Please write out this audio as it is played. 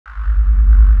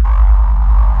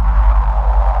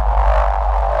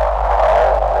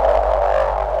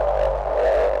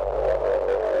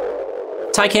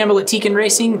Ty Campbell at Tekin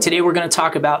Racing. Today we're going to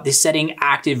talk about the setting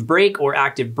active brake or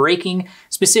active braking,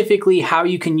 specifically how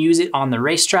you can use it on the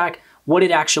racetrack, what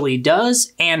it actually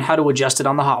does, and how to adjust it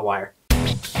on the HotWire.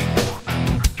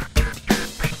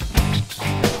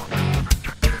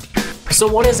 So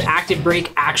what does active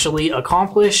brake actually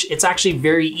accomplish? It's actually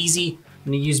very easy.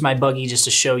 I'm going to use my buggy just to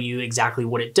show you exactly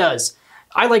what it does.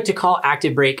 I like to call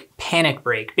active brake panic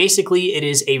brake. Basically, it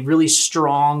is a really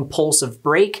strong pulse of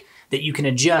brake that you can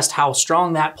adjust how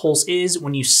strong that pulse is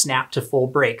when you snap to full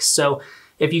brakes. So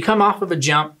if you come off of a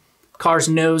jump, car's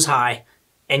nose high,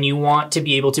 and you want to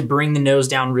be able to bring the nose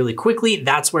down really quickly,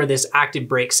 that's where this active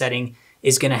brake setting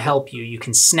is going to help you. You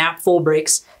can snap full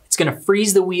brakes. It's going to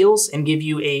freeze the wheels and give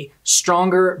you a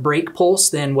stronger brake pulse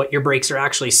than what your brakes are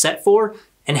actually set for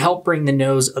and help bring the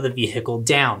nose of the vehicle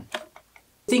down.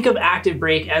 Think of active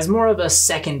brake as more of a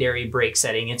secondary brake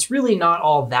setting. It's really not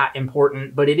all that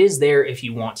important, but it is there if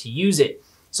you want to use it.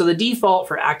 So the default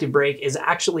for active brake is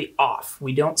actually off.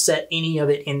 We don't set any of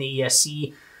it in the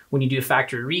ESC when you do a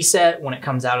factory reset, when it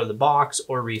comes out of the box,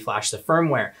 or reflash the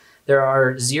firmware. There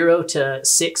are 0 to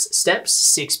 6 steps,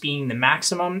 6 being the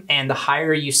maximum, and the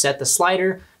higher you set the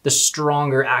slider, the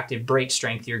stronger active brake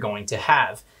strength you're going to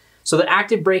have. So the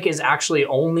active brake is actually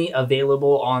only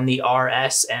available on the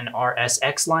RS and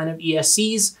RSX line of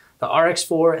ESCs. The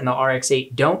RX4 and the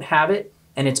RX8 don't have it,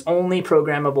 and it's only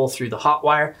programmable through the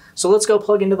HotWire. So let's go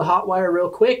plug into the HotWire real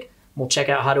quick. We'll check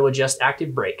out how to adjust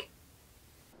active brake.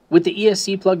 With the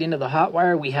ESC plugged into the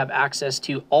HotWire, we have access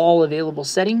to all available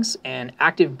settings, and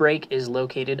active brake is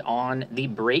located on the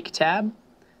brake tab.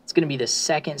 It's going to be the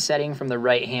second setting from the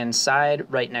right-hand side,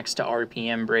 right next to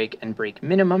RPM brake and brake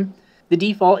minimum. The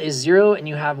default is 0, and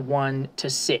you have 1 to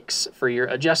 6 for your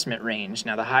adjustment range.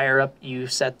 Now, the higher up you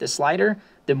set the slider,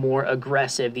 the more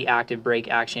aggressive the active brake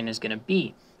action is going to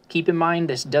be. Keep in mind,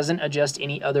 this doesn't adjust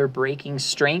any other braking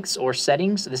strengths or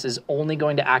settings. This is only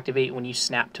going to activate when you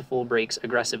snap to full brakes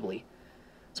aggressively.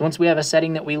 So once we have a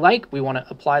setting that we like, we want to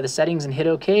apply the settings and hit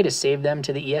OK to save them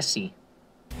to the ESC.